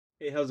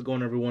Hey, how's it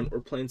going, everyone? We're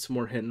playing some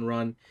more Hit and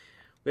Run.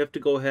 We have to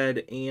go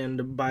ahead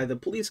and buy the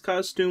police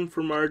costume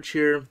for Marge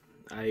here.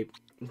 I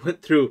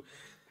went through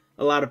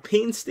a lot of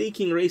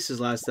painstaking races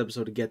last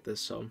episode to get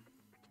this, so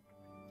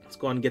let's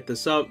go on and get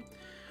this up.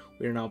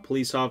 We are now a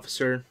police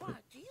officer. Bud,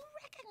 do you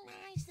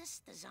recognize this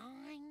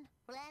design?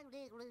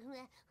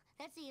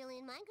 That's the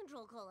alien mind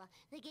control cola.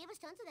 They gave us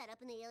tons of that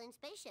up in the alien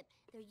spaceship.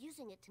 They're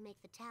using it to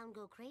make the town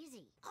go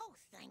crazy. Oh,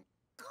 thank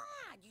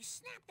God, you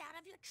snapped out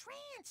of your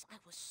trance. I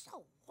was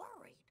so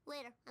worried.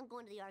 Later, I'm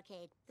going to the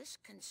arcade. This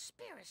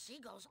conspiracy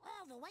goes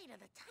all the way to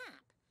the top.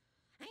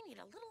 I need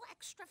a little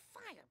extra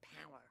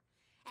firepower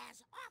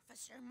as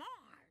Officer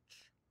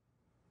Marge.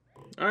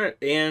 Alright,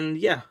 and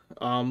yeah,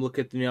 look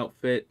at the new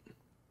outfit.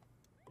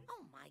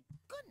 Oh my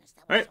goodness,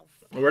 that was Alright, so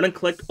fast. we're gonna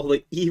collect all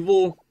the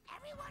evil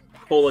Everyone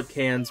better cola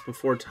cans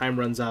before time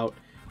runs out.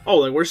 Oh,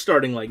 like we're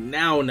starting like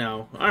now.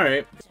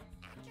 Alright.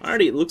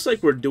 Alrighty, it looks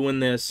like we're doing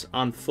this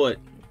on foot.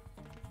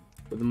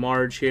 With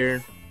Marge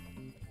here.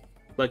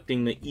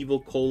 Collecting the evil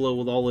cola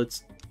with all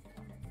its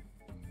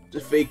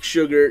fake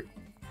sugar.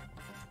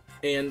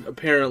 And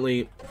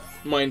apparently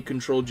mind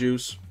control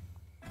juice.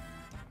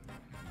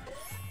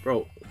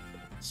 Bro,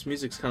 this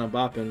music's kind of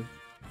bopping.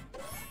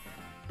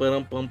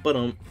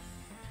 Ba-dum-bum-ba-dum.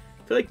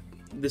 I feel like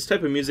this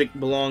type of music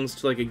belongs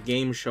to like a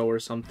game show or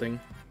something.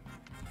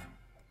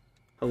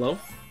 Hello?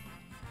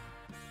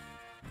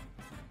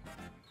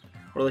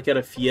 Or like at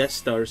a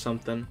fiesta or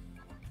something.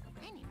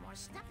 I need more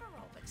step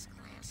aerobics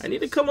classes. I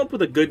need to come up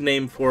with a good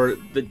name for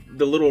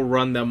the little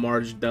run that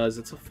Marge does.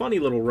 It's a funny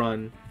little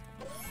run.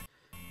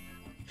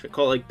 Should I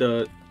call it like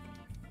the...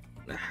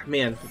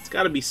 Man, it's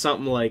gotta be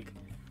something like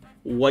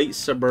white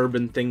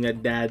suburban thing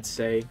that dads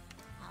say.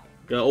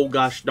 The oh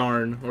gosh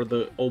darn, or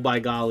the oh by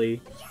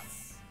golly.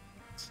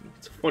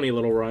 It's a funny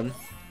little run.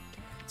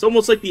 It's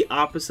almost like the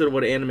opposite of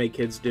what anime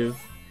kids do.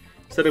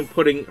 Instead of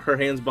putting her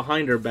hands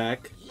behind her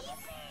back,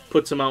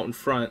 puts them out in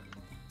front.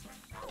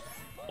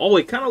 Oh,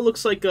 it kind of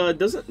looks like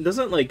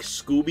doesn't like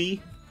Scooby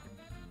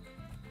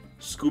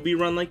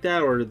run like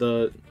that, or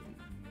the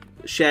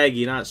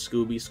Shaggy, not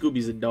Scooby.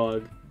 Scooby's a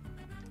dog.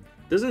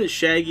 Doesn't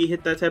Shaggy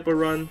hit that type of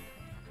run?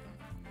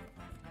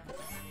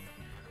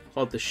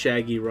 Call it the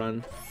Shaggy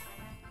run.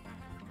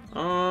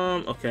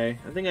 Okay.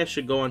 I think I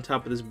should go on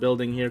top of this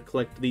building here,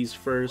 collect these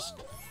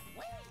first.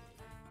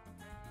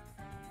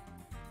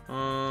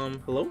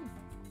 Hello?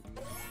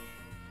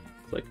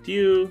 Collect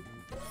you.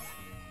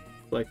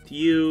 Collect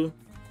you.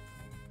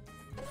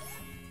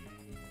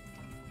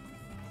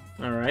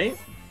 Alright.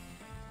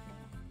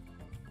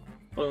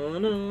 What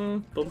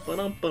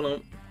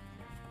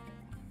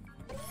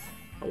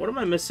am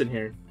I missing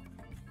here?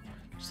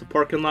 Just the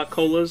parking lot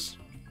colas?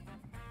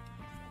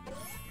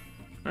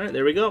 Alright,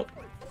 there we go.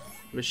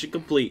 Mission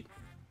complete.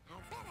 I'll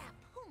bet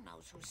Apu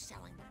knows who's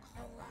selling the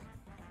cola.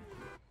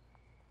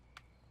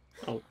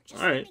 Oh,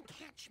 Just alright. let me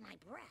catch my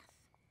breath.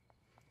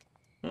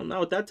 Well,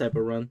 not with that type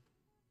of run.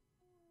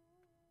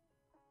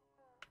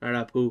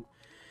 Alright, Apu.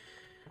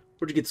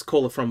 Where'd you get this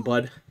cola from,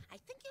 bud? I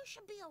think you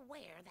should be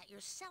aware that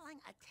you're selling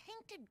a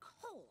tainted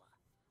cola.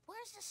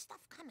 Where's this stuff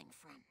coming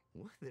from?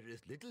 Well, there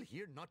is little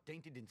here not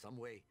tainted in some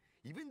way.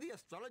 Even the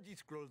astrology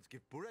scrolls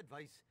give poor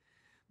advice.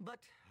 But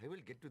I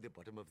will get to the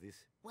bottom of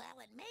this. Well,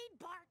 it made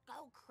Bart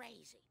go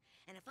crazy.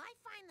 And if I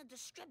find the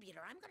distributor,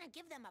 I'm gonna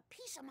give them a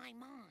piece of my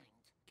mind.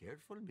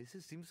 Careful,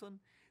 Mrs. Simpson.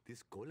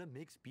 This cola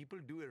makes people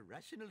do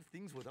irrational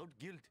things without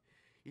guilt.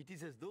 It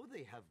is as though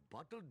they have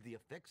bottled the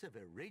effects of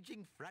a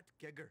raging frat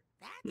kegger.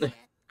 That's it.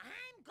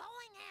 I'm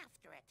going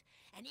after it.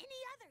 And any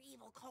other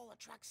evil cola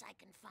trucks I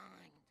can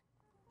find.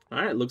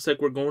 Alright, looks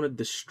like we're going to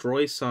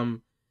destroy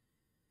some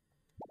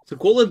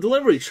cola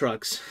delivery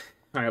trucks.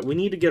 Alright, we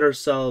need to get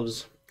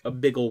ourselves a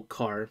big old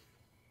car.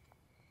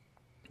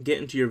 Get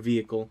into your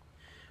vehicle.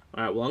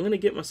 Alright, well, I'm going to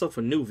get myself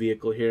a new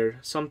vehicle here.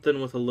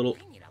 Something with a little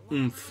I need a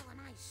oomph. lot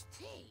of iced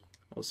tea.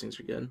 All those things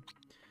are good.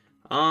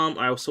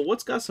 Alright, so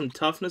what's got some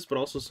toughness but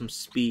also some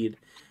speed?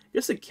 I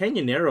guess the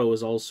Canyonero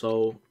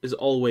is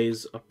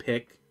always a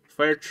pick.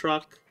 Fire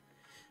truck.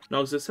 No,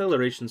 because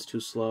acceleration's too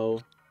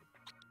slow.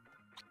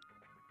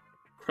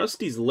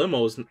 Krusty's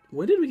limos.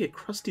 When did we get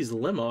Krusty's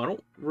limo? I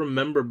don't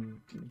remember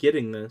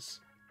getting this.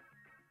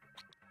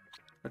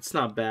 That's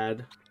not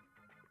bad.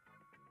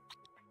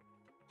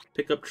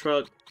 Pickup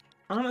truck.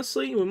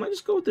 Honestly, we might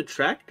just go with the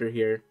tractor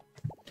here.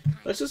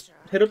 Let's just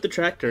hit up the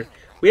tractor.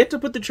 We had to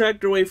put the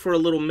tractor away for a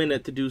little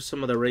minute to do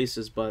some of the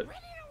races, but Ready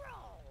to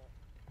roll.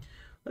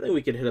 I think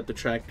we could hit up the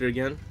tractor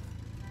again.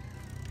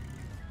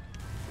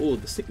 Ooh,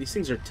 these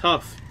things are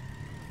tough.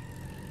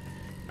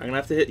 I'm gonna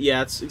have to hit...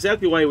 Yeah, it's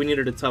exactly why we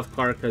needed a tough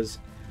car, because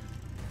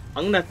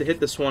I'm gonna have to hit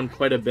this one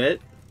quite a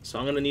bit. So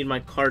I'm gonna need my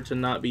car to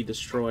not be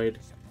destroyed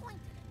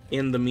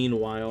in the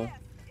meanwhile.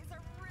 It's a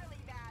really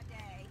bad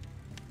day.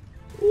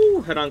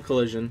 Ooh, head-on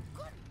collision.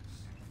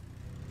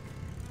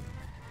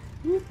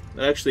 Ooh,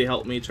 that actually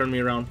helped me turn me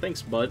around.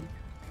 Thanks, bud.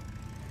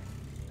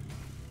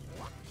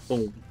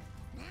 Boom.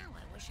 Now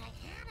I wish I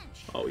had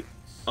Oh,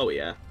 insurance. oh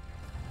yeah.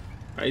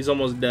 Alright, he's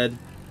almost dead.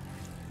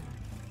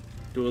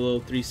 Do a little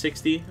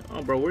 360.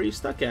 Oh, bro, where are you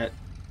stuck at?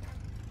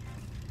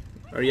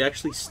 Are you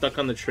actually stuck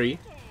on the tree?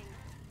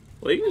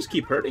 Well, you can just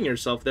keep hurting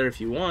yourself there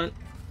if you want.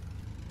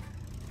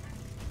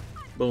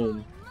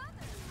 Boom.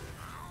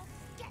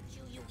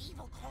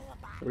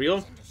 There we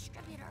go.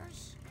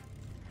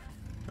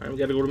 Alright, we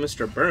gotta go to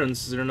Mr.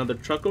 Burns. Is there another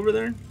truck over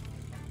there?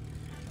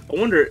 I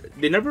wonder,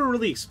 they never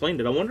really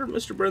explained it. I wonder if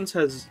Mr. Burns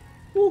has...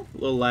 Ooh, a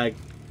little lag.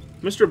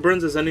 Mr.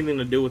 Burns has anything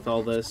to do with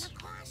all this.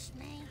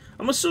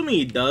 I'm assuming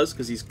he does,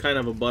 because he's kind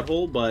of a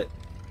butthole, but...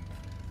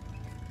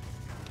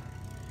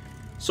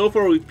 So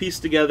far we've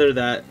pieced together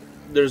that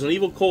there's an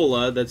evil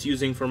cola that's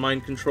using for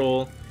mind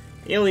control.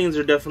 Aliens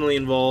are definitely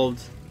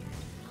involved.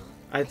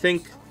 I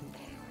think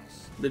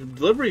the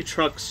delivery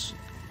trucks...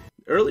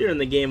 Earlier in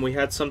the game we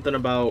had something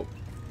about...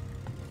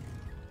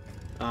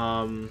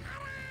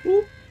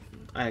 Whoop,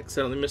 I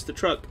accidentally missed the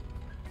truck.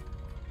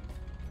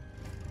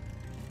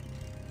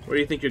 Where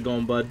do you think you're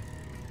going, bud?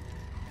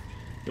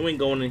 You ain't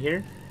going in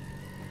here.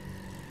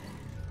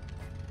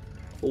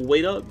 Well,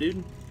 wait up,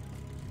 dude.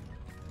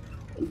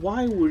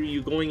 Why were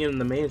you going in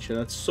the mansion?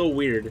 That's so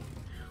weird.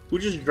 Who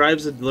just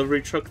drives a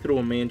delivery truck through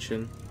a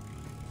mansion?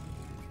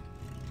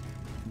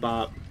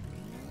 Bop.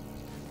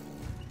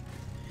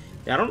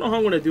 Yeah, I don't know how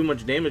I'm going to do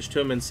much damage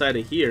to him inside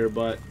of here,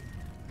 but...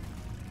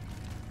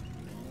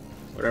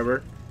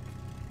 Whatever.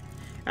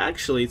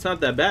 Actually, it's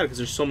not that bad because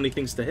there's so many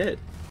things to hit.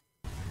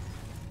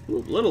 Ooh,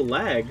 little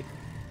lag.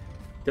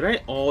 Did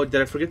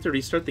I forget to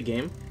restart the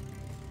game?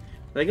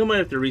 I think I might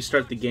have to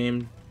restart the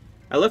game.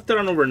 I left it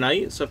on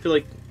overnight, so I feel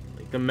like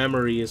the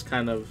memory is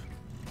kind of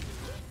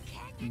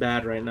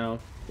bad right now.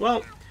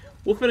 Well,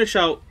 we'll finish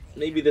out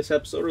maybe this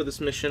episode or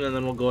this mission, and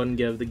then we'll go ahead and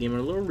give the game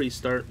a little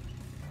restart.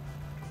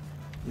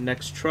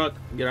 Next truck,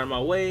 get out of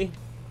my way.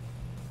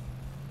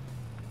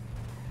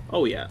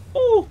 Oh yeah.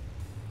 Oh!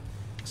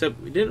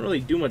 Except we didn't really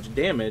do much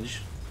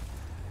damage.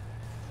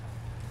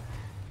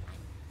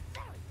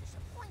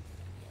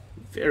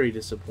 Very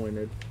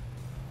disappointed.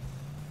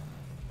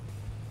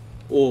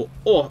 Oh,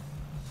 oh,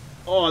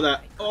 oh,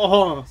 that,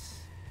 oh,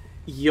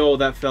 yo,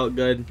 that felt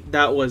good.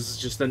 That was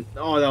just an,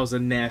 oh, that was a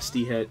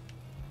nasty hit.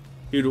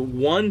 Dude,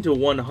 1 to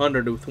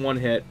 100 with one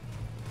hit.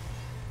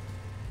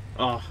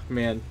 Oh,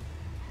 man.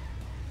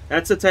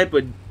 That's the type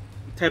of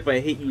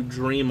hit you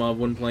dream of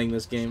when playing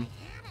this game.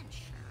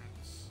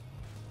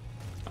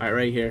 Alright,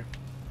 right here.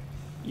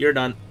 You're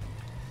done.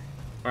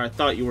 Or I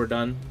thought you were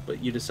done,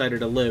 but you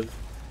decided to live.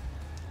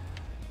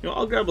 You know,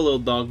 I'll grab a little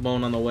dog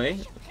bone on the way.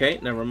 Okay,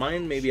 never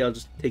mind. Maybe I'll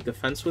just take the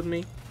fence with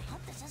me. I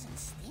hope this isn't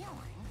stealing.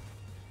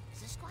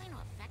 Is this going to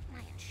affect my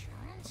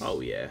insurance?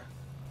 Oh, yeah.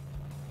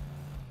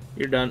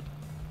 You're done.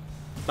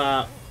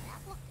 Bop.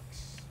 That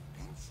looks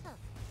expensive.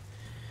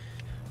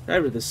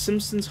 Diver, the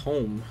Simpsons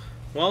home.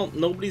 Well,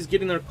 nobody's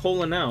getting their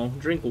cola now.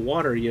 Drink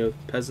water, you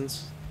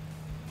peasants.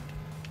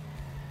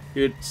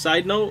 Dude,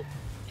 side note,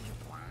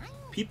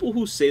 people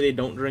who say they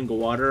don't drink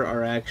water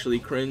are actually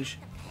cringe.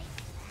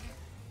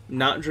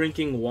 Not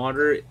drinking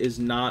water is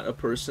not a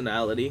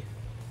personality.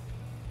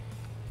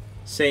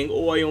 Saying,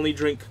 oh, I only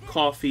drink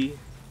coffee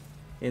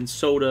and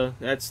soda,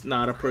 that's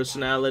not a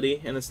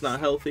personality, and it's not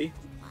healthy.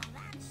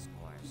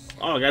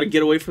 Oh, I gotta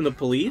get away from the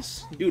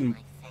police? Dude,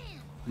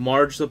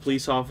 Marge, the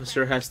police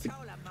officer, has to...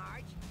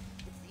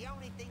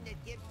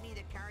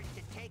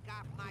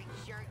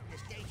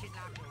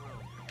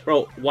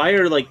 Bro, why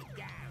are, like,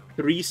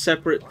 3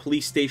 separate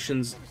police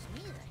stations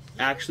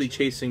actually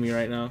chasing me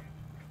right now?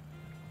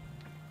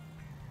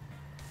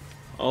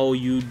 Oh,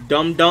 you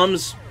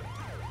dum-dums.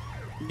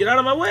 Get out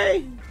of my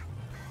way!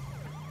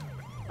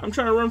 I'm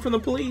trying to run from the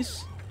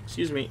police.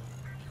 Excuse me.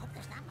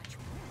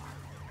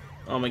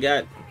 Oh my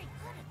god.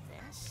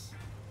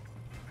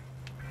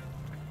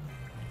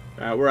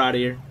 Alright, we're out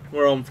of here.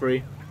 We're home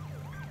free.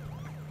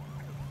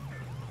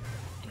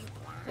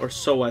 Or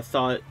so I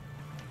thought.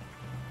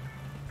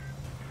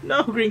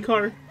 No, green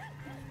car.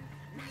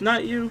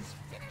 Not you.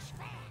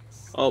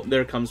 Oh,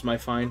 there comes my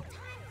fine.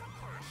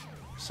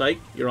 Psych,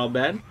 you're all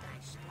bad.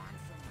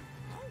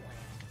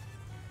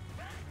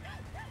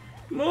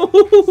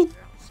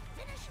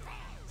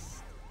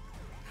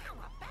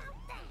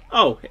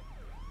 Oh,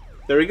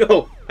 there we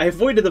go. I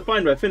avoided the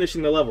fine by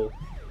finishing the level.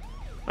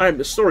 Alright,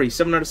 the story,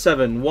 7 out of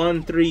 7.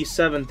 1, 3,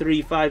 7,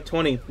 3, 5,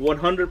 20.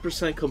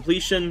 100%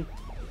 completion.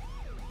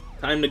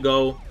 Time to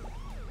go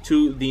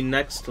to the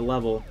next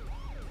level.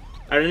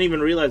 I didn't even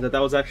realize that that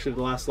was actually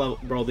the last level.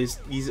 Bro, these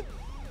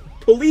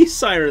police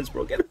sirens,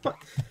 bro. Get it.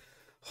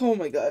 Oh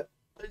my god.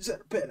 I just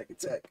had a panic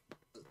attack.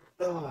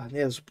 Oh,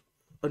 yeah, this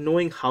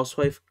annoying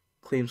housewife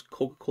claims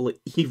Coca-Cola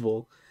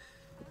evil.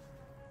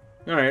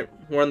 Alright,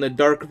 we're on the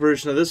dark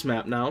version of this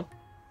map now.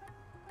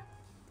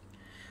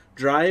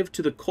 Drive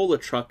to the cola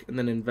truck and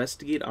then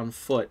investigate on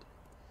foot.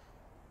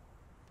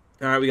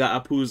 Alright, we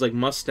got Apu's like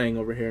Mustang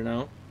over here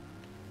now.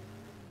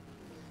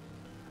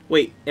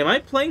 Wait, am I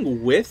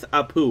playing with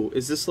Apu?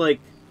 Is this like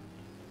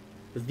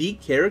the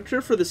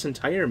character for this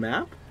entire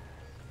map?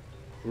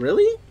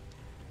 Really?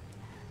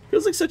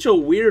 Feels like such a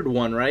weird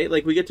one, right?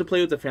 Like we get to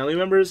play with the family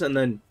members and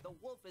then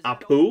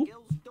Apu?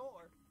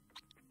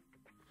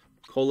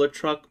 Cola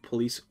truck,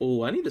 police.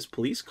 Oh, I need this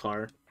police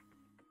car.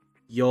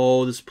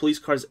 Yo, this police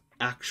car is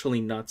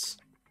actually nuts.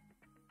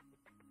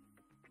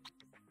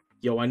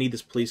 Yo, I need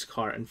this police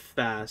car and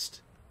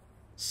fast.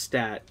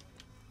 Stat.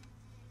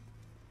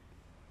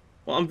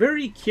 Well, I'm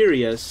very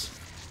curious.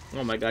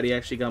 Oh my god, he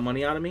actually got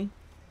money out of me.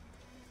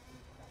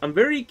 I'm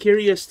very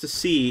curious to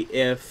see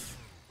if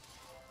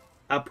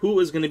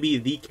Apu is going to be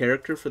the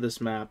character for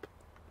this map.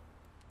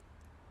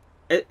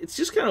 It's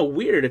just kind of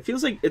weird. It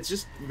feels like it's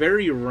just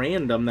very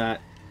random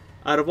that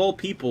out of all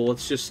people,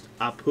 it's just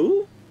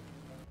Apu?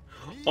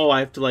 Oh, I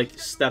have to, like,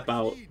 step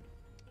out.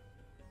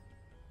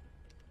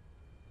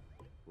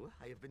 Oh,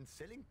 I have been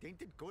selling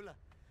tainted cola.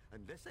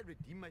 Unless I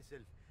redeem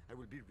myself, I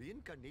will be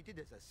reincarnated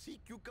as a sea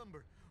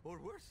cucumber, or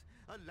worse,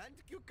 a land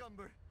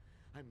cucumber.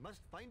 I must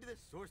find the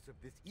source of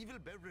this evil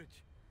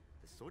beverage.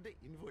 The soda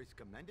invoice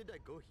commanded I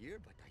go here,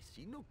 but I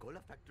see no cola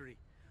factory.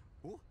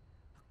 Oh,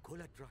 a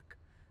cola truck.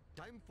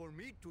 Time for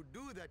me to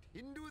do that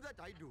Hindu that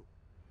I do.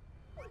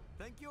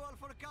 Thank you all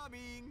for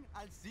coming.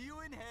 I'll see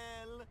you in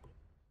hell.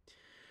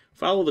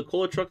 Follow the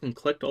cola truck and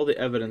collect all the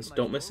evidence.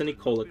 Don't miss any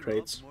cola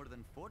crates.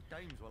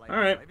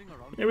 Alright,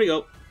 here we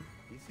go.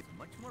 This is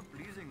much more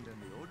pleasing than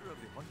the odor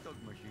of the hot dog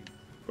machine.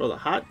 Bro,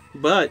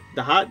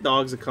 the hot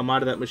dogs that come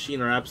out of that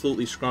machine are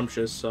absolutely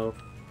scrumptious, so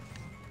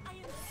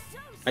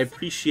I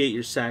appreciate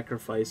your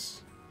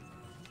sacrifice.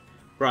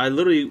 Bro, I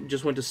literally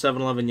just went to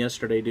 7-Eleven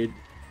yesterday, dude.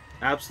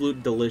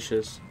 Absolute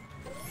delicious.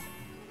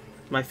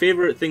 My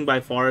favorite thing by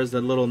far is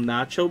the little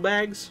nacho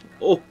bags.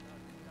 Oh,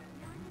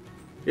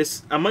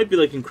 I might be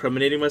like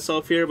incriminating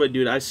myself here, but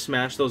dude, I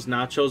smashed those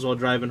nachos while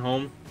driving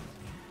home.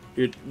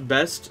 Dude,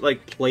 best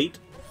like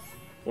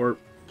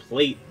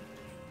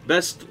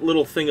best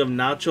little thing of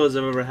nachos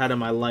I've ever had in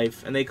my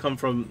life, and they come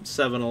from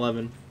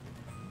 7-Eleven.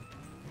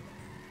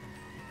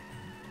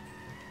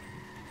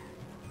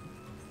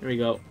 Here we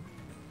go.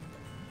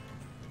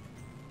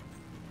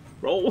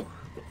 Bro,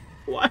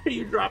 why are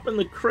you dropping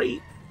the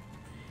crate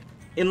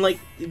in like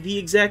the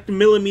exact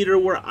millimeter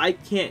where I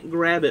can't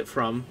grab it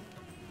from?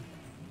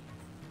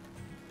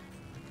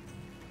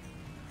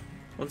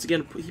 Once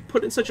again, he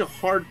put it in such a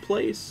hard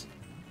place.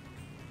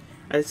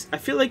 I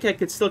feel like I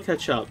could still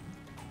catch up,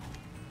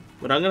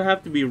 but I'm gonna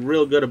have to be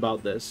real good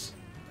about this.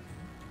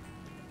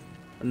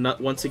 And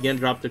not once again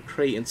drop the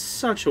crate in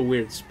such a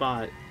weird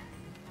spot.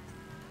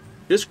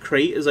 This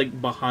crate is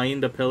like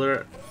behind a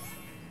pillar.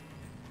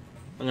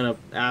 I'm gonna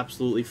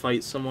absolutely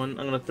fight someone.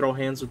 I'm gonna throw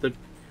hands with the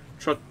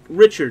truck.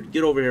 Richard,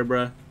 get over here,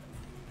 bruh.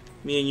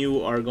 Me and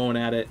you are going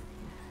at it.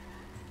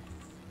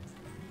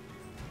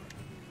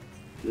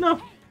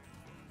 No.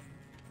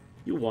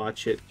 You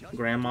watch it,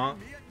 Grandma.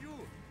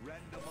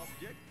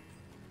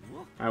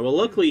 Alright, well,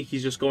 luckily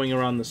he's just going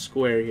around the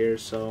square here,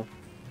 so...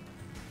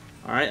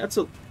 Alright, that's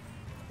a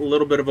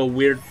little bit of a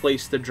weird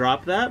place to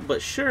drop that,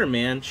 but sure,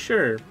 man,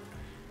 sure.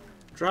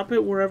 Drop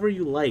it wherever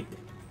you like.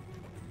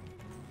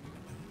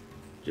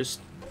 You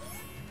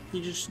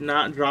just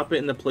not drop it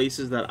in the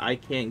places that I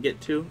can't get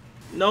to.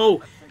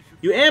 No!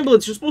 You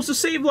ambulance, you're supposed to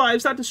save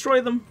lives, not destroy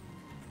them.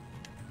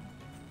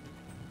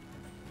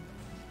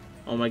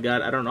 Oh my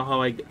god, I don't know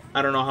how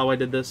I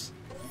did this.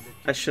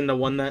 I shouldn't have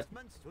won that.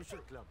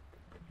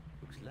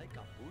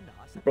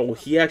 Bro,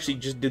 he actually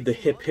just did the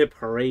hip hip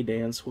hooray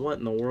dance. What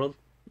in the world?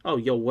 Oh,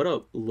 yo, what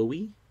up,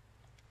 Louis?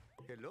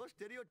 Hello,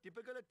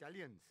 stereotypical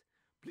Italians.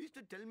 Please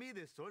to tell me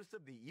the source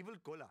of the evil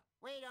cola.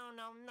 We don't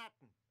know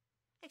nothing.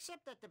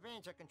 Except that the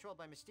vans are controlled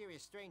by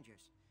mysterious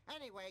strangers.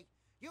 Anyway,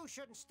 you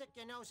shouldn't stick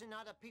your nose in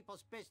other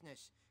people's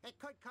business. It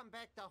could come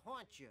back to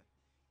haunt you.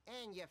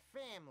 And your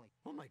family.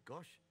 Oh my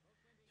gosh.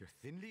 Your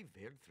thinly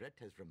veiled threat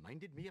has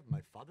reminded me of my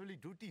fatherly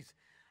duties.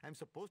 I'm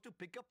supposed to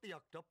pick up the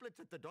octuplets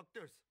at the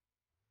doctor's.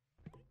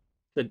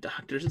 The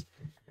doctors?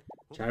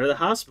 Get out of the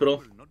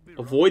hospital.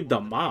 Avoid the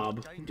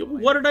mob.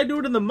 What did I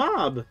do to the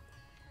mob?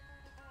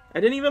 I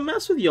didn't even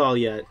mess with y'all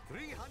yet.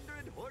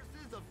 300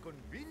 horses of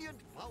convenient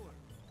power.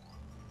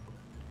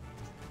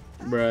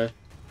 Bruh.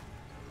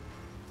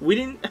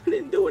 I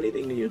didn't do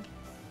anything to you.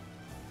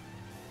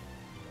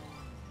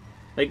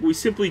 Like, we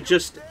simply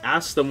just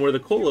asked them where the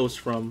cola was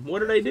from. What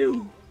did I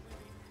do?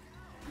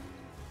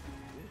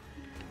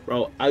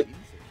 Bro, I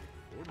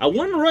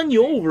wouldn't run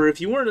you over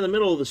if you weren't in the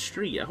middle of the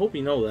street. I hope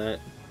you know that.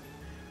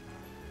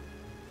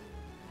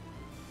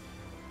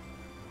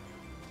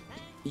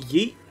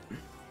 Yeet.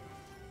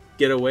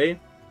 Get away.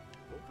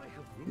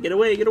 Get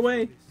away, get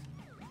away.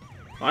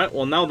 Alright,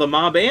 well now the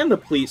mob and the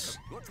police.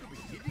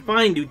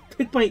 Fine, dude.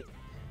 Take my...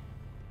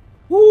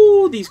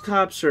 Woo, these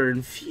cops are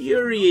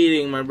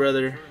infuriating, my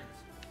brother.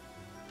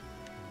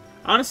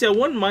 Honestly, I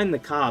wouldn't mind the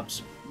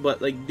cops,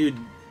 but, like, dude,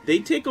 they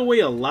take away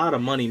a lot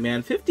of money,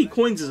 man. 50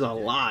 coins is a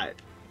lot.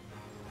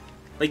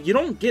 Like, you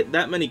don't get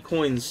that many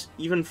coins,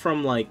 even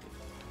from, like,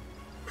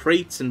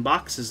 crates and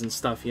boxes and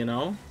stuff, you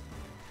know?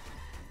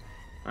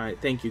 Alright,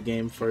 thank you,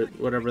 game, for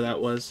whatever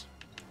that was.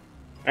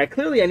 Alright,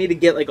 clearly I need to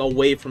get, like,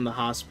 away from the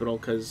hospital,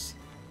 because...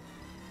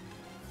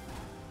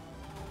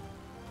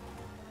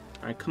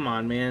 Alright, come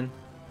on, man.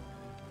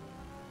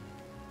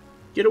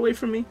 Get away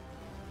from me.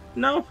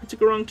 No, I took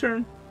a wrong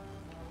turn.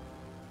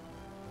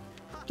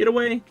 Get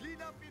away.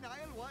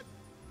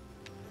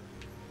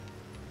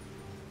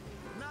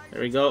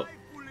 There we go.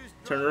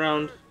 Turn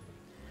around.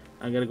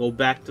 I gotta go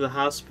back to the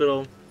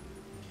hospital.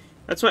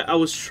 That's why I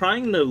was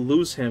trying to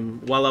lose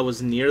him while I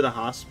was near the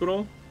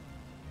hospital.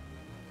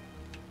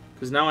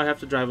 Because now I have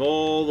to drive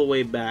all the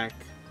way back.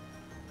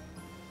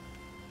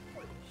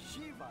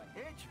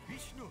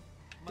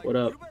 What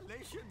up?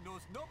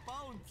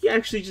 He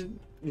actually just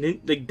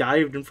like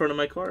dived in front of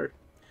my car.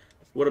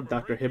 What up,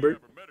 Dr. Hibbert?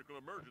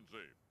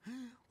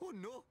 Oh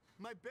no,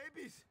 my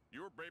babies!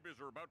 Your babies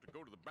are about to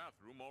go to the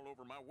bathroom all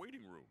over my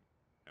waiting room.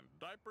 And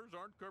diapers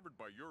aren't covered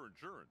by your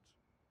insurance.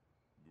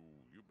 Ooh,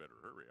 you better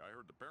hurry. I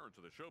heard the parents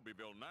of the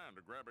Shelbyville 9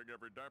 are grabbing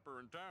every diaper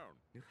in town.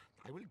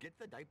 I will get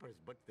the diapers,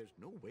 but there's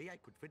no way I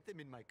could fit them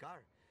in my car.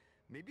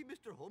 Maybe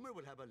Mr. Homer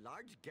will have a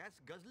large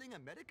gas-guzzling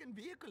American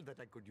vehicle that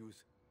I could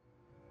use.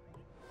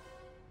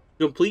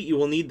 To complete, you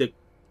will need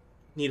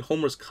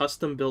Homer's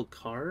custom-built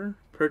car.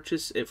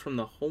 Purchase it from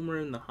the Homer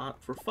in the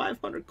Hot for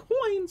 500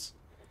 coins.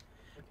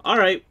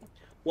 Alright,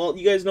 well,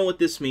 you guys know what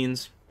this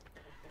means.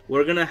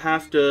 We're gonna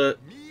have to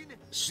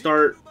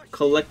start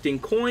collecting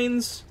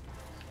coins.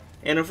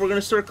 And if we're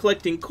gonna start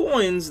collecting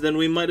coins, then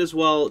we might as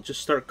well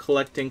just start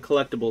collecting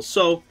collectibles.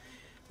 So,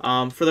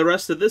 for the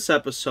rest of this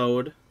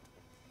episode...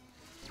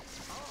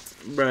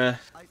 Bruh.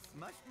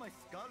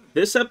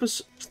 This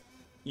episode...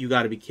 You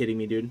gotta be kidding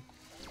me, dude.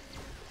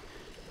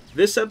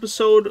 This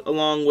episode,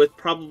 along with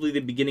probably the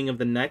beginning of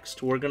the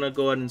next, we're gonna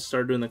go ahead and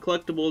start doing the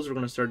collectibles. We're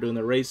gonna start doing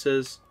the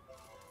races.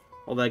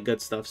 All that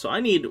good stuff. So I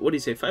need, what do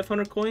you say,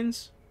 500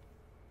 coins?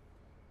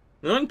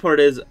 The annoying part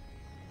is,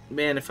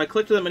 man, if I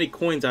collected that many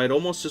coins, I'd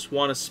almost just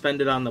want to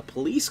spend it on the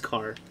police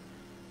car.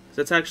 Because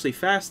that's actually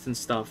fast and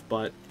stuff,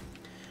 but...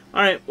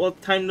 Alright, well,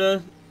 time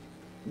to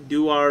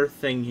do our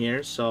thing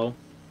here, so...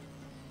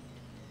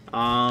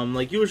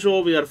 like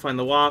usual, we gotta find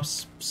the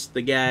wasps,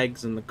 the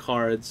gags, and the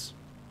cards.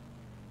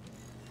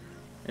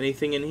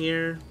 Anything in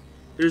here?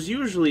 There's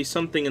usually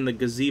something in the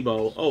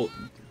gazebo. Oh,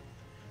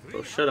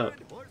 bro, shut up.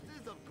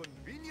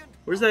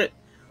 Where's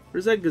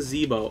that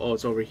gazebo? Oh,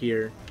 it's over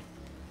here.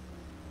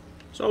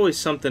 There's always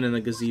something in the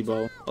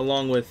gazebo,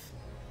 along with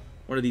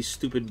one of these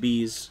stupid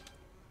bees.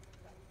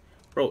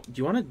 Bro, do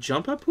you want to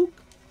jump, Apu?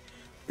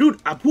 Dude,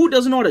 Apu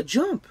doesn't know how to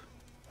jump.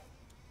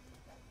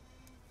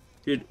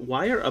 Dude,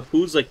 why are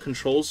Apu's like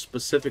controls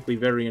specifically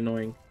very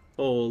annoying?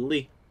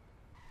 Holy.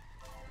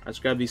 Let's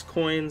grab these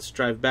coins,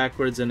 drive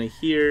backwards into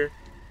here.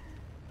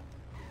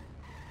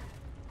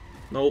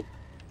 Nope.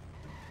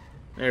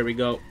 There we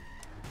go.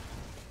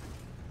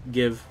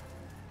 Give.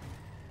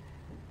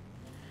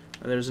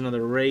 And there's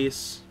another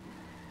race.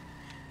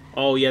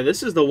 Oh yeah,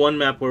 this is the one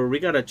map where we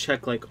gotta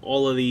check like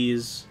all of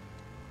these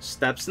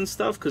steps and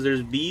stuff, because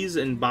there's bees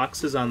and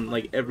boxes on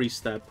like every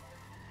step.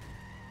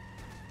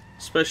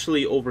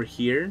 Especially over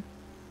here.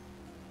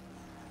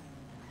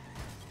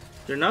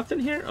 Is there nothing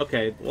here?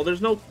 Okay, well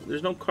there's no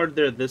card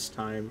there this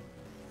time.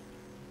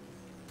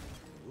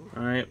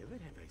 Alright.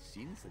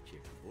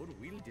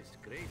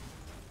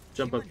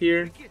 Jump up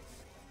here.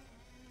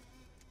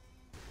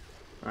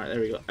 Alright, there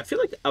we go. I feel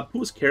like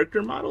Apu's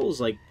character model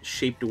is like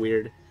shaped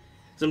weird.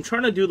 Because I'm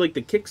trying to do like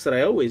the kicks that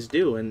I always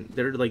do, and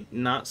they're like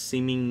not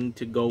seeming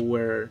to go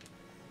where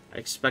I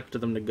expect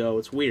them to go.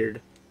 It's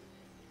weird.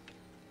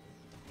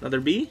 Another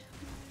bee?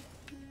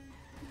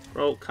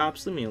 Bro,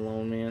 cops, leave me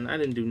alone, man. I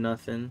didn't do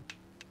nothing.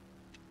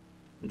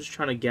 I'm just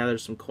trying to gather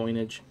some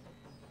coinage.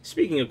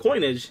 Speaking of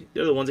coinage,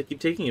 they're the ones that keep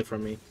taking it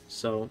from me.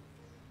 So,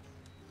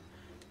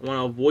 I want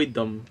to avoid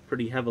them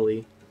pretty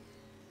heavily.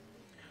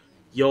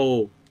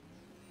 Yo,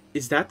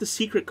 is that the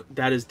secret?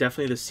 That is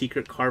definitely the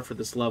secret car for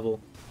this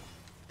level.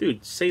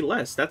 Dude, say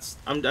less. That's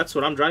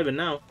what I'm driving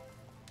now.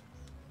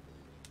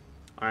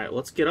 Alright,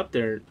 let's get up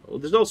there. Well,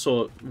 there's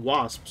also a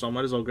wasp, so I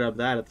might as well grab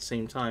that at the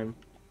same time.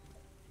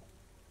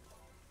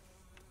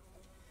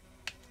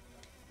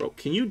 Bro,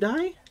 can you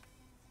die?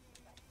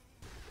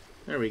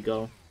 There we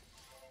go.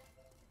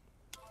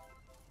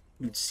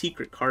 Dude,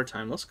 secret car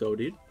time. Let's go,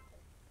 dude.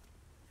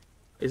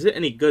 Is it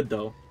any good,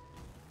 though?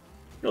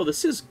 No,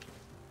 this is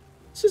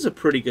a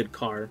pretty good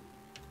car.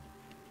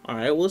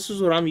 Alright, well, this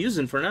is what I'm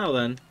using for now,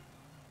 then.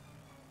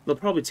 They'll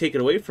probably take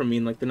it away from me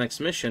in, like, the next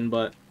mission,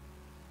 but...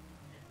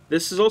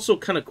 This is also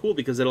kind of cool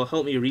because it'll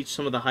help me reach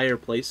some of the higher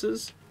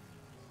places.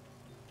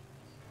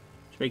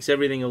 Which makes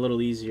everything a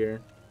little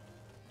easier.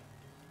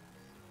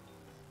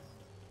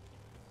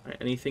 Alright,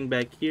 anything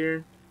back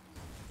here?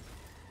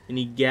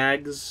 Any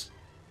gags?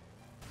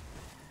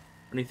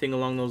 Anything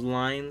along those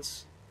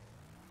lines?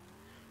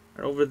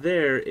 Right, over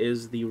there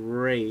is the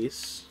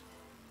race.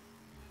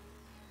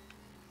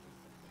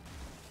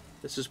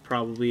 This is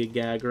probably a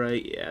gag,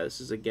 right? Yeah,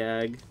 this is a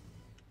gag.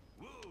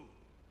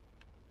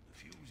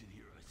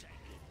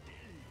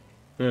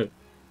 Huh.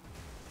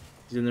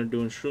 He's in there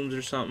doing shrooms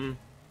or something.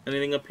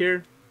 Anything up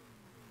here?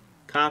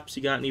 Cops,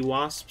 you got any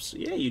wasps?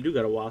 Yeah, you do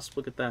got a wasp.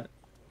 Look at that.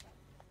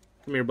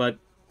 Come here, bud.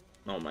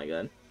 Oh my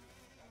god.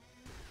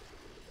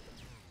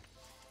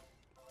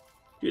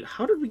 Dude,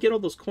 how did we get all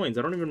those coins?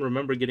 I don't even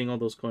remember getting all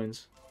those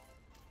coins.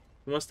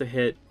 We must have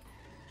hit...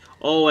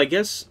 Oh, I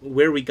guess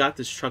where we got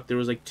this truck, there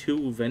was like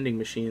 2 vending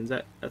machines.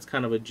 That's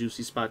kind of a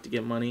juicy spot to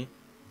get money.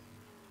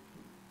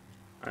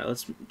 Alright,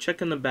 let's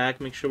check in the back,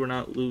 make sure we're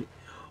not loot.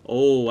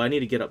 Oh, I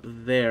need to get up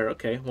there.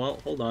 Okay, well,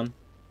 hold on.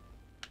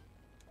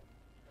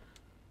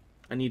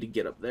 I need to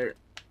get up there.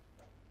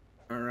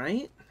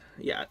 Alright.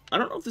 Yeah, I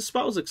don't know if this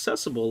spot was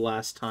accessible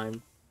last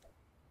time.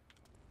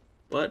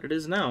 But it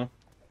is now.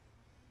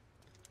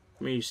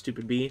 Come here, you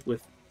stupid bee,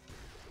 with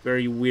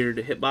very weird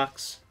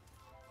hitbox.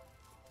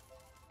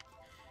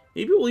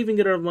 Maybe we'll even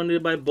get our money to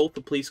buy both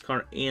the police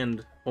car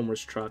and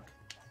Homer's truck.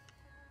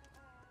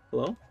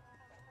 Hello?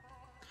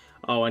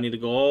 Oh, I need to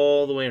go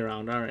all the way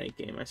around. Alright,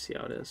 game, I see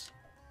how it is.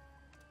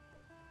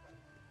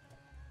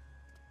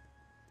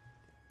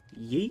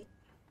 Yeet.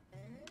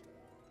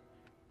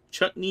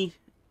 Chutney.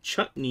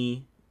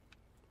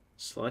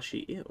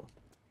 Slushy, ew.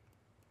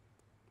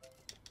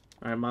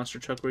 Alright, monster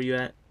truck, where you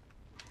at?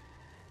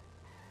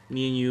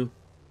 Me and you.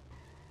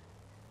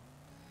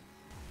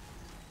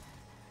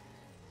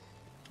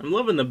 I'm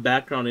loving the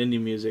background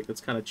indie music. That's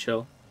kind of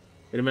chill.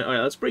 Wait a minute.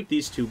 Alright, let's break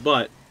these two,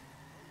 but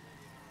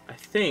I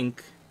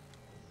think...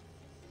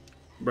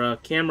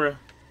 Bruh, camera.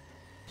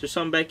 Is there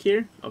something back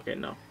here? Okay,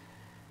 no.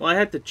 Well, I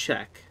had to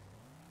check.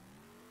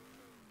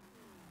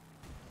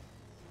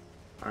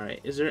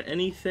 Alright, is there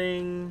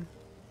anything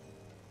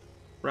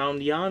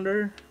around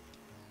yonder?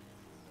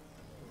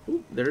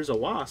 Ooh, there's a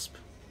wasp.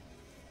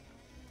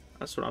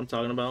 That's what I'm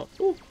talking about.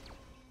 Ooh.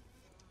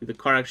 Dude, the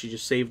car actually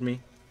just saved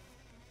me.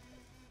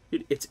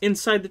 Dude, it's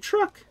inside the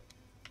truck.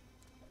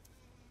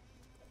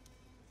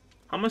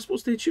 How am I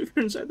supposed to hit you if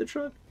you're inside the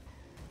truck?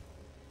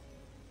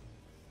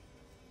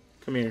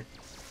 Come here.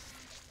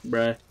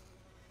 Bruh. There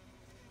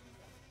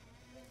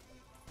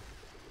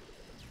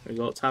we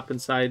go. Let's hop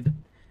inside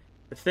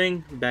the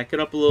thing. Back it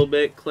up a little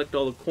bit. Collect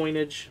all the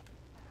coinage.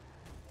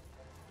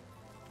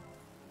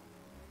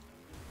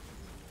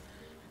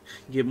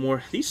 Get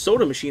more. These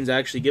soda machines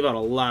actually give out a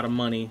lot of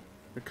money.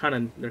 They're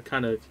kind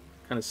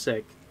of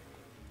sick.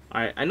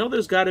 All right, I know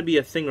there's got to be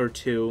a thing or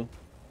two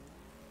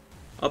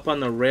up on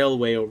the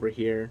railway over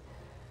here.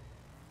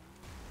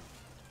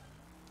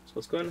 So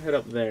let's go ahead and head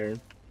up there.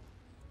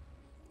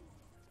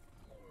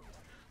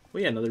 Oh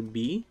yeah, another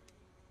bee.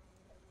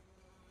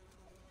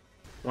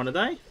 Wanna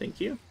die? Thank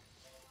you.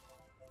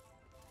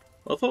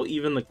 I love how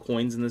even the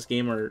coins in this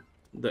game are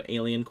the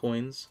alien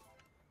coins.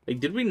 Like,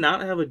 did we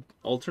not have an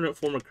alternate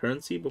form of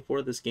currency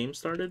before this game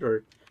started?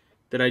 Or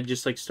did I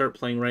just, like, start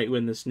playing right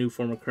when this new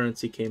form of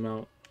currency came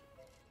out?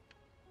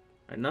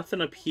 Alright,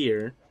 nothing up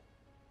here.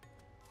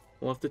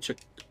 We'll have to check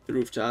the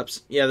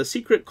rooftops. Yeah, the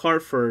secret car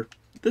for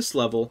this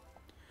level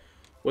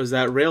was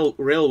that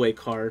railway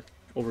car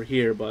over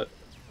here, but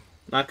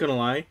not gonna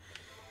lie,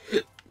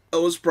 it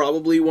was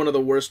probably one of the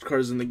worst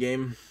cars in the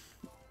game.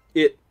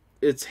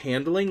 Its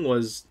handling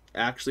was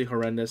actually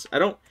horrendous. I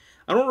don't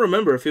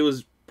remember if it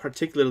was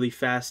particularly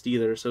fast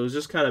either, so it was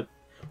just kind of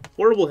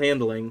horrible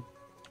handling.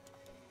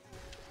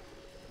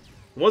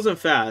 It wasn't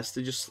fast,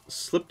 it just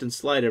slipped and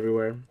slid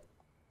everywhere.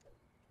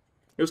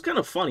 It was kind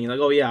of funny, like,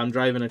 oh yeah, I'm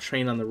driving a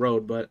train on the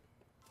road, but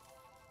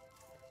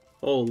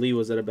holy,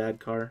 was it a bad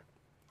car.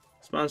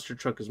 This monster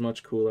truck is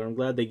much cooler. I'm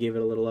glad they gave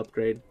it a little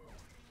upgrade.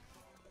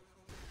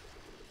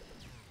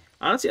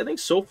 Honestly, I think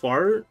so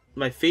far,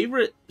 my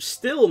favorite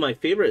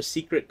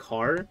secret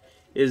car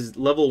is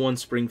level 1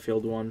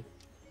 Springfield one.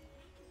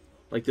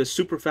 Like this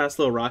super fast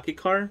little rocket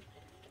car.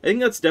 I think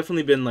that's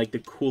definitely been like the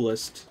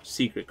coolest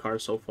secret car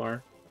so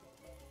far.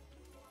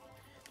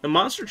 The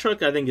monster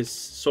truck I think is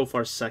so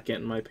far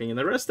second in my opinion.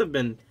 The rest have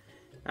been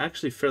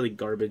actually fairly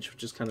garbage,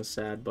 which is kind of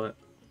sad, but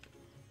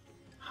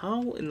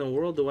how in the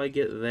world do I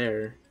get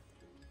there?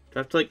 Do I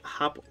have to like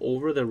hop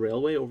over the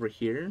railway over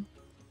here?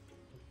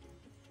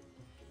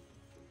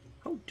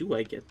 How do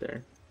I get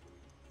there?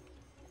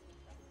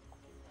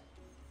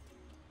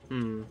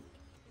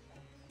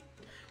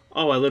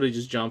 Oh, I literally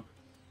just jump.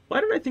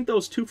 Why did I think that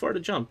was too far to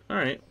jump?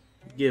 Alright.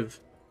 Give.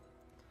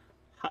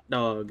 Hot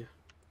dog.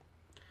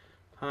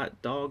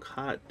 Hot dog,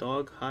 hot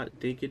dog, hot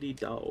diggity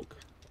dog.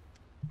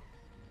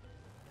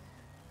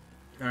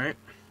 Alright.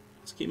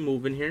 Let's keep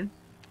moving here.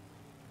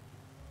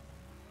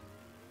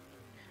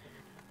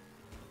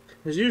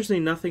 There's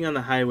usually nothing on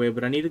the highway,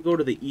 but I need to go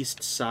to the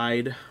east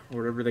side,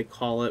 or whatever they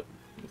call it,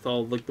 with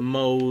all like the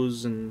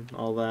mows and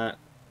all that.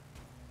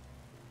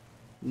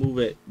 Move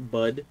it,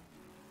 bud.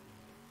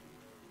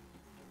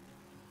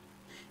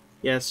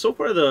 Yeah, so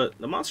far the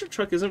monster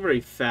truck isn't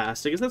very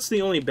fast. I guess that's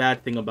the only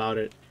bad thing about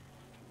it.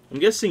 I'm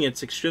guessing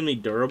it's extremely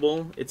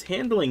durable. Its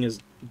handling is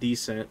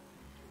decent.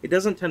 It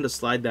doesn't tend to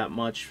slide that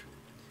much.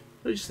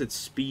 It's just its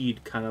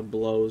speed kind of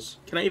blows.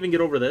 Can I even get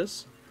over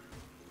this?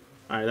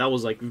 Alright, that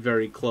was like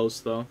very close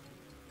though.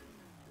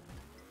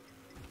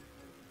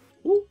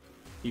 Woo!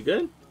 You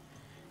good?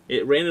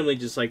 It randomly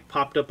just like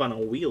popped up on a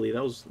wheelie.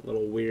 That was a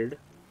little weird.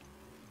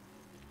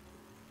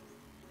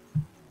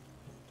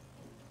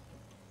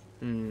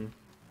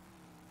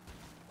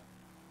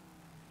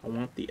 I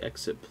want the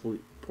exit,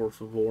 por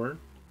favor.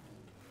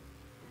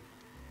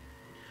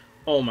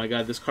 Oh my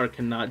god, this car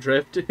cannot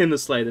drift in the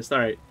slightest.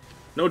 Alright.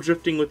 No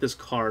drifting with this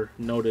car.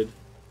 Noted.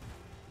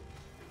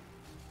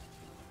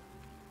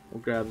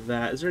 We'll grab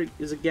that.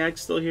 Is a gag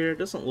still here? It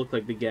doesn't look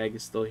like the gag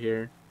is still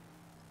here.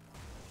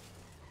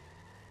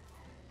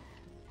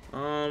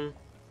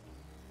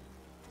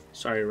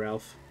 Sorry,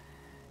 Ralph.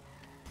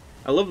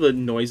 I love the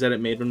noise that it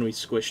made when we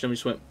squished him. It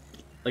just went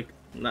like,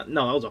 no,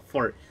 that was a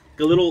fart. Like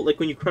a little, like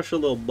when you crush a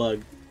little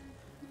bug.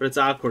 But it's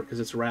awkward because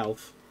it's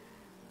Ralph.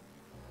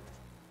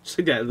 Just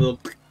like that little.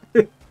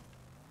 The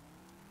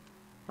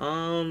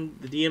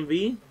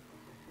DMV?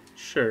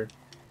 Sure.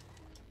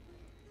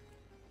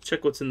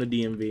 Check what's in the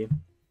DMV.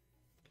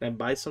 Can I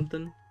buy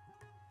something?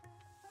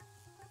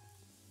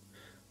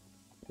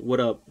 What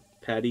up,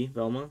 Patty,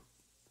 Velma?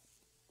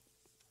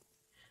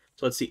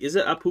 So let's see. Is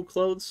it Apu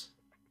clothes?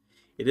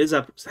 It is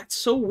Apu. That's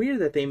so weird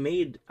that they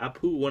made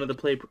Apu one of the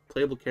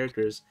playable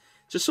characters.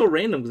 It's just so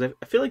random because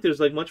I feel like there's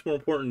like much more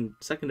important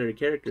secondary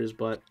characters,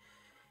 but...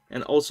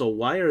 And also,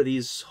 why are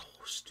these so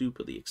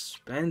stupidly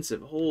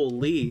expensive?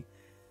 Holy.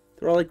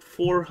 They're all like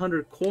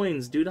 400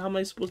 coins, dude. How am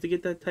I supposed to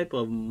get that type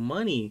of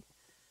money?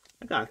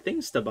 I got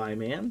things to buy,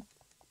 man.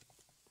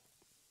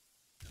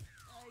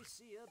 I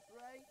see a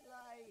bright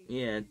light.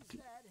 Yeah. Is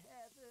that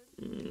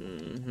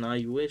heaven? Now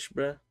you wish,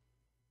 bruh.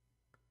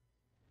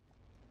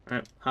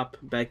 Alright, hop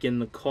back in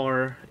the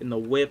car, in the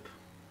whip.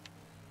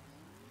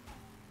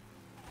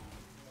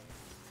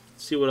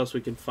 See what else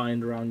we can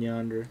find around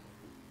yonder.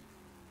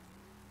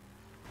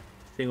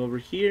 Thing over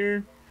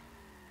here.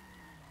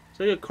 Is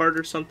there like a cart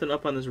or something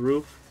up on this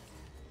roof?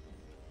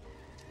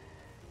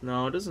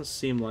 No, it doesn't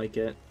seem like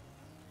it.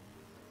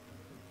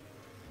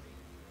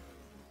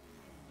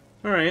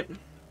 Alright.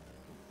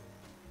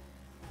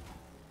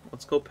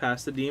 Let's go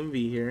past the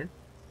DMV here.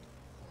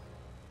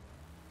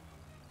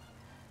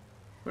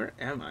 Where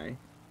am I?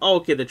 Oh,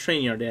 okay, the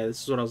train yard. Yeah,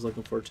 this is what I was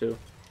looking for, too.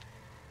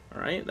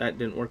 Alright, that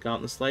didn't work out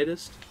in the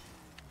slightest.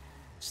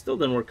 Still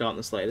didn't work out in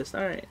the slightest.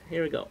 Alright,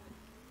 here we go.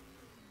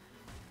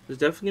 There's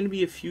definitely going to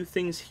be a few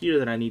things here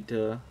that I need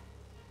to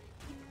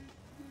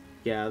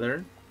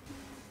gather.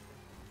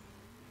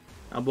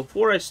 Now,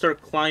 before I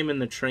start climbing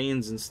the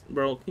trains and...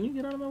 Bro, can you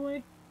get out of my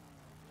way?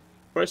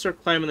 Before I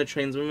start climbing the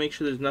trains, let me make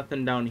sure there's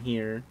nothing down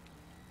here.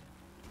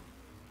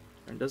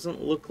 It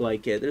doesn't look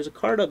like it. There's a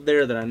card up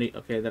there that I need...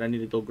 Okay, that I need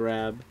to go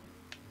grab.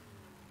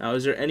 Now,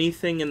 is there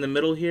anything in the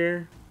middle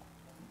here?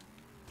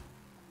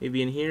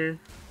 Maybe in here?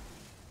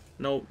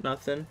 Nope,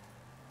 nothing.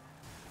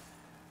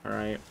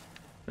 Alright.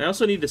 I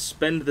also need to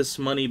spend this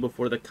money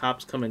before the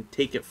cops come and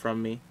take it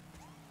from me.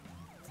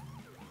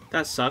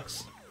 That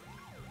sucks.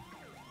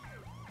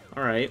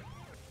 Alright.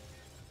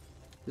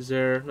 Is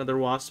there another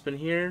wasp in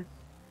here?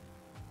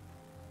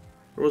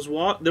 There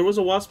was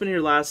a wasp in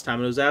here last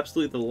time. It was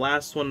absolutely the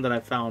last one that I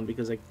found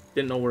because I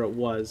didn't know where it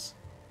was.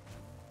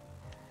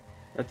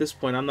 At this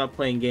point, I'm not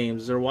playing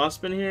games. Is there a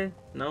wasp in here?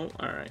 No?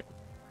 Alright.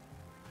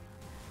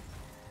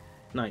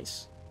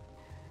 Nice.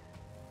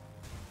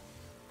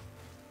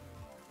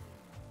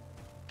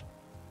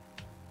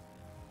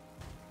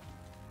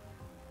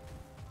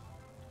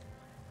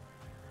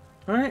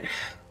 Alright.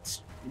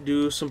 Let's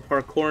do some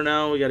parkour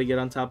now. We gotta get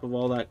on top of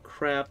all that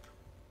crap.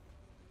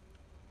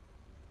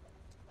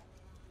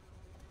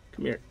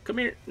 Come here. Come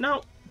here.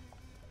 No!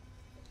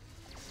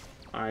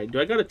 Alright,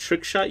 do I gotta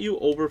trick shot you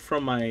over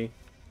from my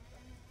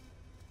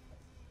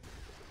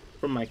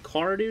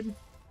car, dude?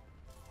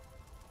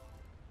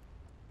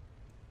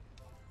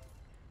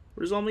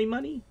 Where's all my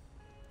money?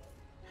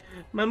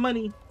 My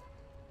money.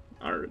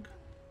 Arg.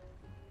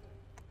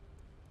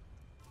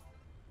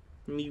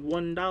 Me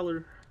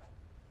 $1.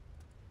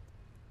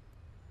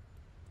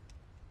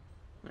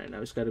 Alright, now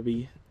I just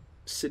gotta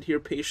sit here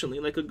patiently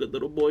like a good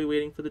little boy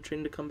waiting for the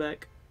train to come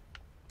back.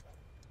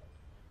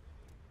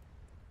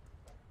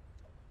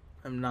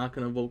 I'm not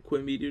gonna vote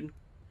Quimby, dude.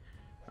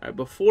 Alright,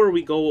 before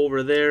we go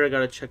over there, I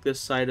gotta check this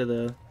side of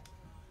the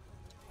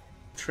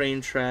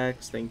train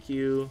tracks. Thank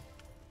you.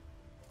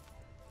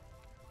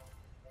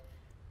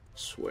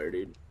 Swear,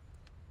 dude.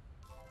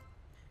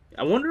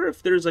 I wonder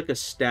if there's like a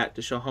stat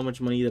to show how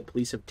much money the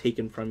police have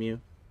taken from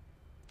you.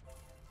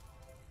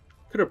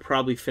 Could have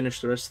probably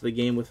finished the rest of the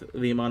game with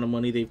the amount of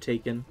money they've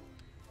taken.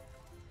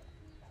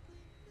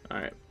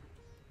 Alright.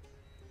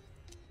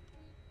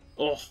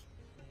 Oh.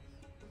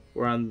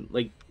 We're on,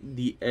 like,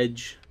 the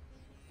edge.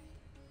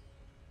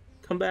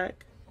 Come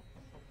back.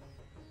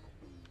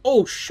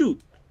 Oh, shoot.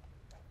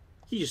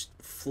 He just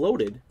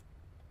floated.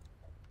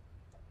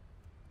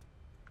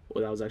 Oh,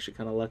 that was actually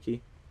kind of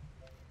lucky.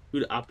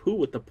 Dude, Apu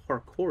with the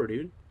parkour,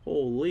 dude.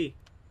 Holy.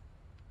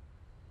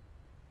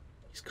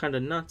 He's kind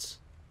of nuts.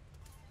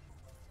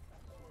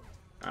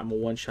 I'm a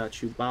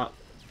one-shot you bot.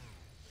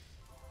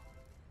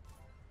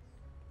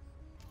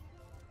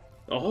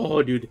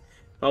 Oh, dude.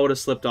 If I would have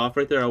slipped off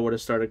right there, I would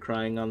have started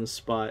crying on the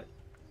spot.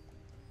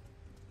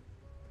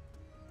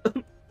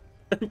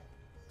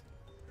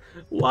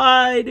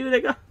 Why,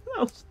 dude? I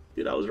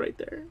was right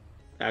there.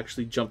 I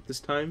actually jumped this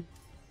time.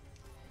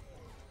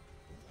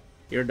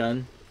 You're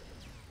done.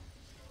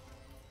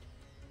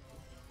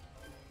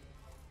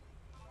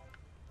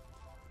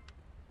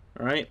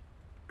 Alright.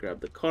 Grab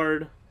the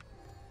card.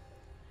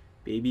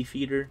 Baby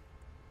feeder.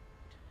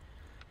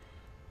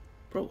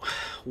 Bro,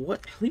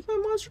 what? Leave my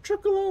monster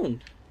truck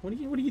alone. What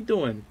are you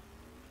doing?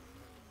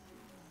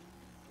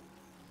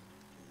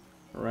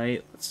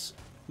 Alright, let's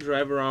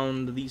drive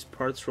around these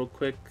parts real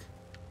quick.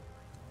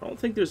 I don't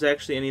think there's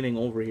actually anything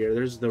over here.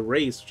 There's the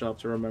race, which I'll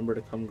have to remember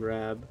to come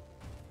grab.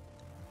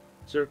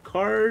 Is there a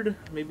card?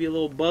 Maybe a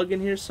little bug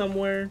in here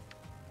somewhere?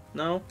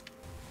 No?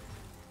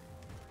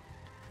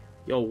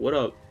 Yo, what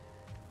up,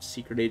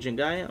 secret agent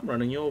guy? I'm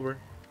running you over.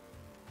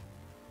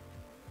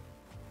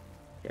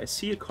 Yeah, I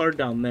see a card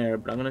down there,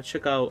 but I'm gonna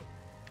check out.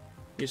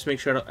 Just make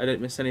sure I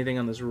didn't miss anything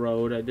on this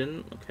road. I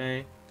didn't?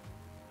 Okay.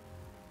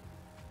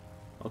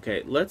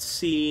 Okay, let's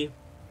see.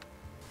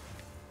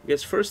 I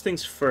guess first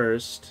things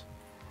first.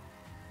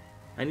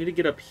 I need to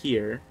get up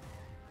here.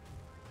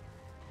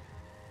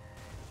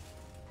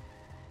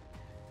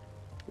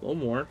 A little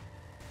more.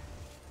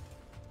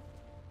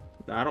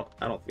 I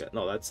don't,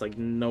 no, that's like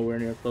nowhere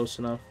near close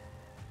enough.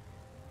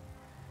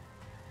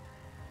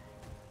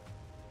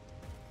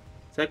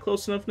 Is that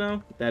close enough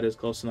now? That is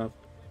close enough.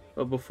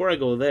 But before I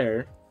go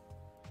there,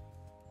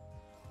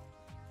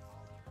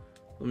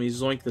 let me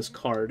zoink this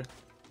card.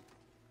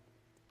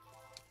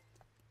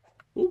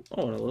 Ooh,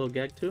 oh, and a little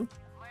gag too.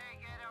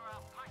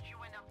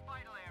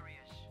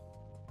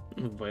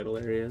 Vital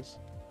areas.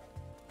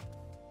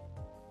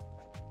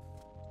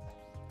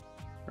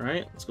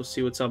 Alright, let's go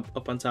see what's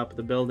up on top of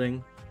the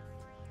building.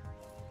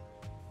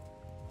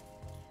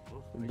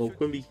 Vote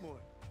Quimby. I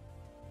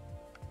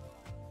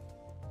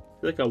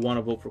feel like I want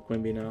to vote for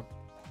Quimby now.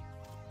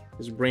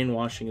 His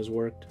brainwashing has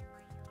worked.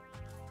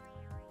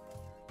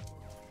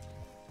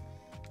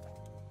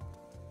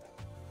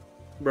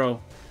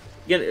 Bro,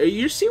 again,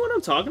 you see what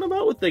I'm talking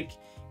about with like,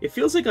 it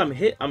feels like I'm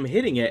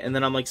hitting it, and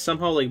then I'm like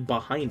somehow like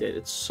behind it.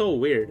 It's so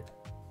weird.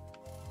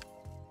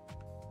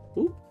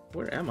 Ooh,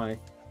 where am I?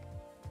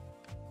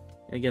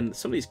 Again,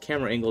 some of these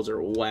camera angles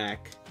are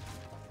whack.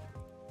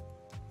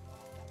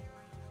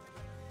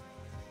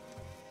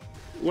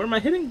 Where am I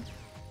hitting?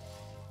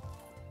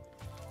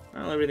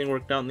 Well, everything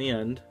worked out in the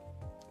end.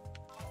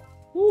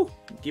 Woo!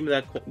 Give me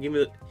that. Give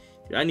me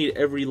the. I need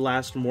every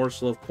last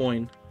morsel of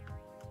coin.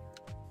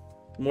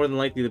 More than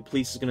likely, the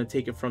police is gonna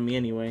take it from me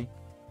anyway.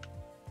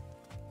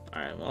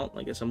 All right. Well,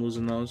 I guess I'm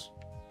losing those.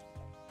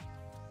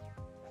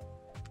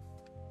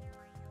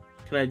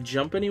 Can I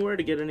jump anywhere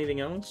to get anything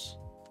else?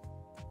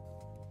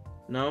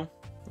 No?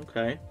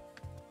 Okay.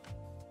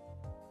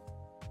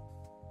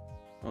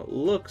 Well, it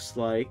looks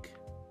like...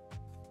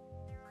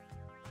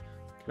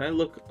 Can I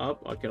look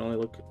up? I can only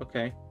look...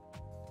 Okay.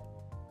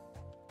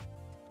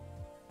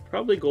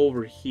 Probably go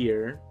over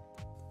here.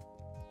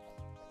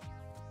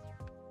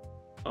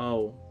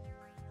 Oh.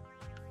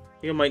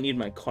 I think I might need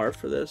my car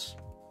for this.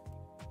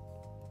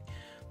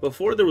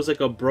 Before, there was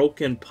like a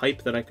broken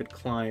pipe that I could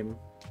climb.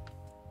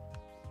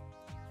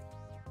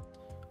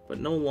 But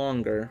no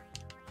longer.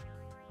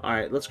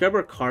 Alright, let's grab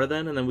our car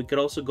then, and then we could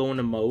also go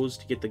into Moe's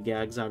to get the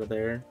gags out of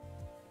there.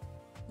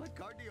 My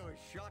cardio is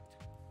shot.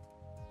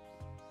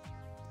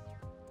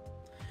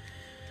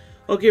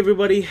 Okay,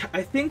 everybody,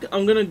 I think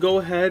I'm gonna go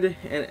ahead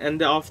and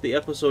end off the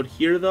episode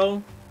here,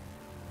 though.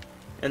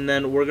 And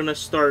then we're gonna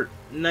start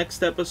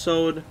next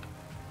episode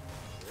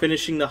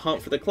finishing the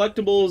hunt for the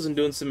collectibles and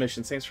doing some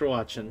missions. Thanks for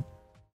watching.